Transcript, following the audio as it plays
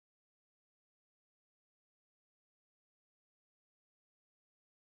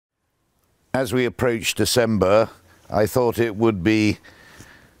As we approach December, I thought it would be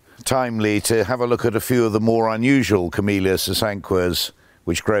timely to have a look at a few of the more unusual Camellia sasanquas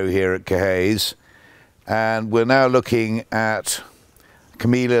which grow here at Caerhays. And we're now looking at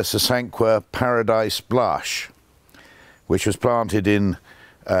Camellia sasanqua Paradise Blush, which was planted in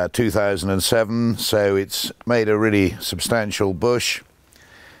 2007, so it's made a really substantial bush,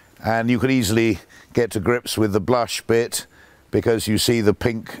 and you could easily get to grips with the blush bit because you see the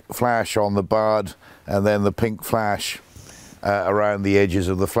pink flash on the bud and then the pink flash around the edges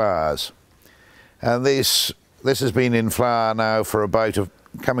of the flowers. And this has been in flower now for about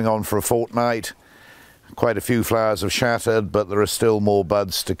coming on for a fortnight. Quite a few flowers have shattered, but there are still more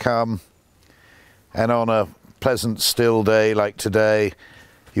buds to come. And on a pleasant still day like today,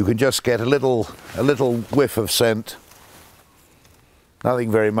 you can just get a little whiff of scent.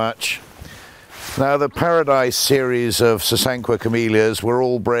 Nothing very much. Now, the Paradise series of sasanqua camellias were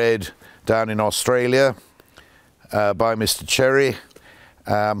all bred down in Australia by Mr. Cherry,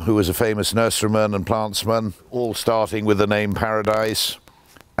 who was a famous nurseryman and plantsman, all starting with the name Paradise.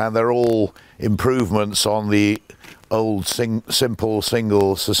 And they're all improvements on the old simple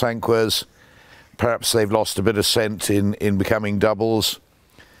single sasanquas. Perhaps they've lost a bit of scent in becoming doubles.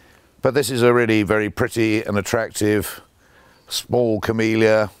 But this is a really very pretty and attractive small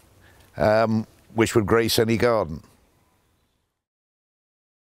camellia which would grace any garden.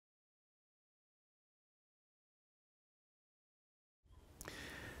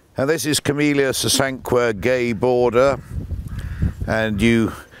 And this is Camellia sasanqua Gay Border, and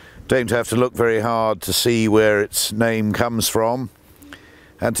you don't have to look very hard to see where its name comes from.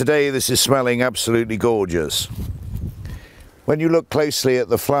 And today this is smelling absolutely gorgeous. When you look closely at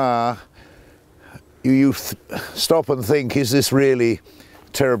the flower, you stop and think, is this really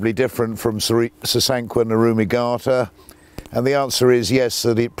terribly different from Sasanqua narumigata? And the answer is yes,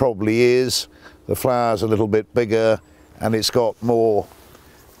 that it probably is. The flower's a little bit bigger and it's got more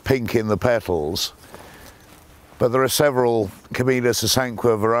pink in the petals. But there are several Camellia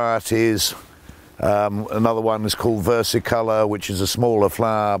sasanqua varieties. Another one is called versicolor, which is a smaller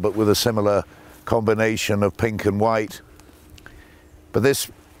flower but with a similar combination of pink and white. But this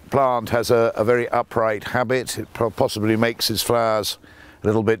plant has a very upright habit. It possibly makes its flowers a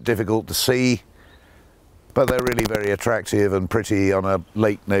little bit difficult to see, but they're really very attractive and pretty on a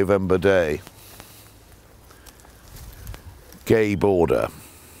late November day. Gay Border.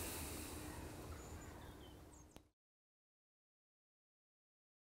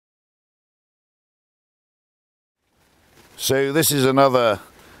 So this is another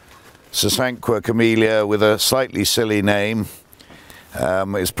sasanqua camellia with a slightly silly name.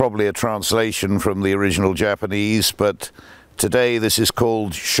 It's probably a translation from the original Japanese, but today this is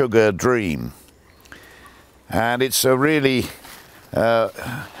called Sugar Dream. And it's a really, it's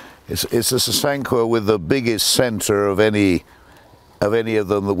a sasanqua with the biggest centre of any of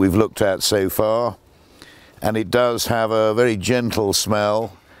them that we've looked at so far. And it does have a very gentle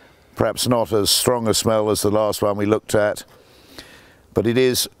smell, perhaps not as strong a smell as the last one we looked at. But it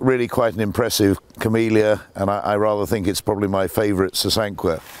is really quite an impressive camellia, and I rather think it's probably my favourite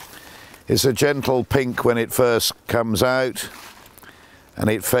sasanqua. It's a gentle pink when it first comes out, and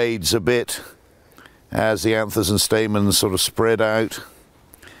it fades a bit as the anthers and stamens sort of spread out.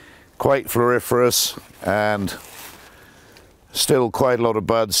 Quite floriferous, and still quite a lot of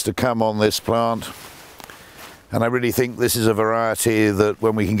buds to come on this plant. And I really think this is a variety that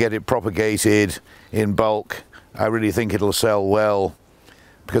when we can get it propagated in bulk, I really think it'll sell well,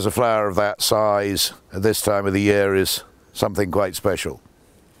 because a flower of that size at this time of the year is something quite special.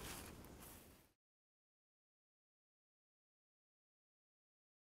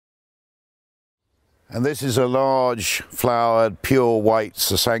 And this is a large flowered pure white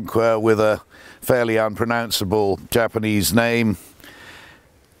sasanqua with a fairly unpronounceable Japanese name,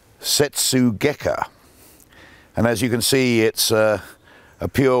 Setsugekka. And as you can see, it's a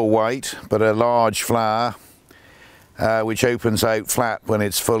pure white but a large flower, which opens out flat when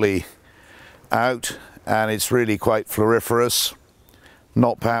it's fully out, and it's really quite floriferous.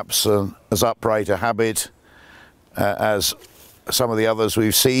 Not perhaps as upright a habit as some of the others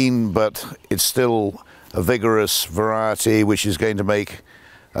we've seen, but it's still a vigorous variety which is going to make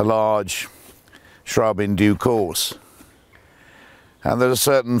a large shrub in due course. And there's a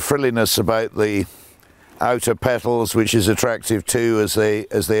certain frilliness about the outer petals which is attractive too as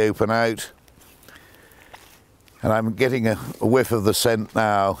they open out. And I'm getting a whiff of the scent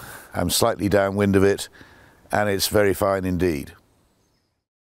now. I'm slightly downwind of it, and it's very fine indeed.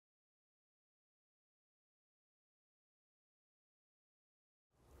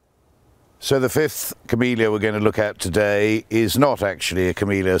 So the fifth camellia we're going to look at today is not actually a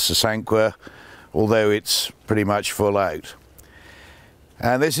Camellia sasanqua, although it's pretty much full out.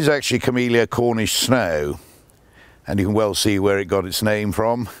 And this is actually Camellia Cornish Snow, and you can well see where it got its name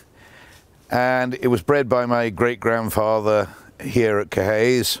from. And it was bred by my great-grandfather here at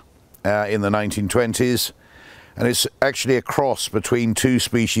Caerhays in the 1920s, and it's actually a cross between two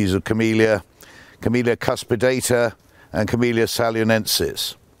species of camellia, Camellia cuspidata and Camellia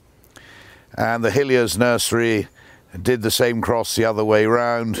saluenensis. And the Hilliers nursery did the same cross the other way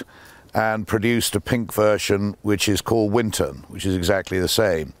round and produced a pink version which is called Winton, which is exactly the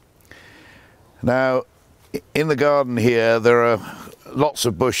same. Now, in the garden here there are lots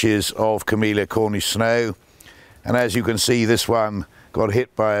of bushes of Camellia Cornish Snow, and as you can see, this one got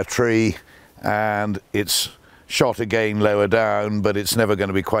hit by a tree and it's shot again lower down, but it's never going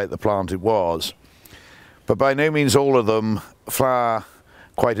to be quite the plant it was. But by no means all of them flower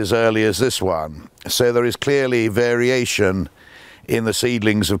quite as early as this one, so there is clearly variation in the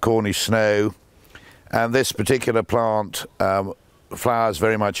seedlings of Cornish Snow, and this particular plant flowers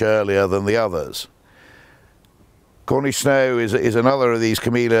very much earlier than the others. Cornish Snow is another of these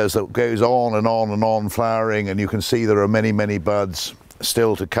camellias that goes on and on and on flowering, and you can see there are many buds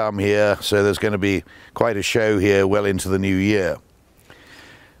still to come here, so there's going to be quite a show here well into the new year.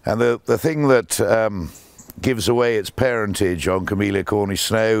 And the thing that gives away its parentage on Camellia Cornish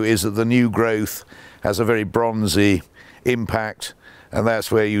Snow is that the new growth has a very bronzy impact, and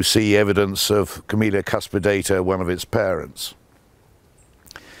that's where you see evidence of Camellia cuspidata, one of its parents.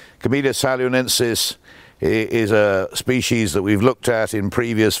 Camellia saluenensis is a species that we've looked at in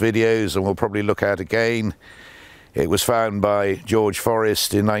previous videos and we'll probably look at again. It was found by George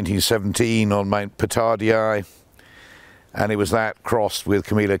Forrest in 1917 on Mount Petardii, and it was that crossed with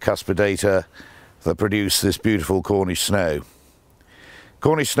Camellia cuspidata that produced this beautiful Cornish Snow.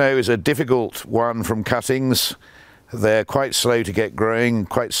 Cornish Snow is a difficult one from cuttings. They're quite slow to get growing,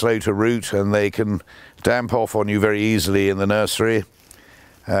 quite slow to root, and they can damp off on you very easily in the nursery.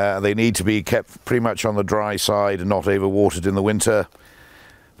 They need to be kept pretty much on the dry side and not overwatered in the winter.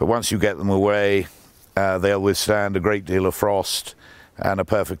 But once you get them away, they'll withstand a great deal of frost and are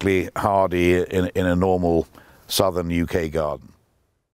perfectly hardy in a normal southern UK garden.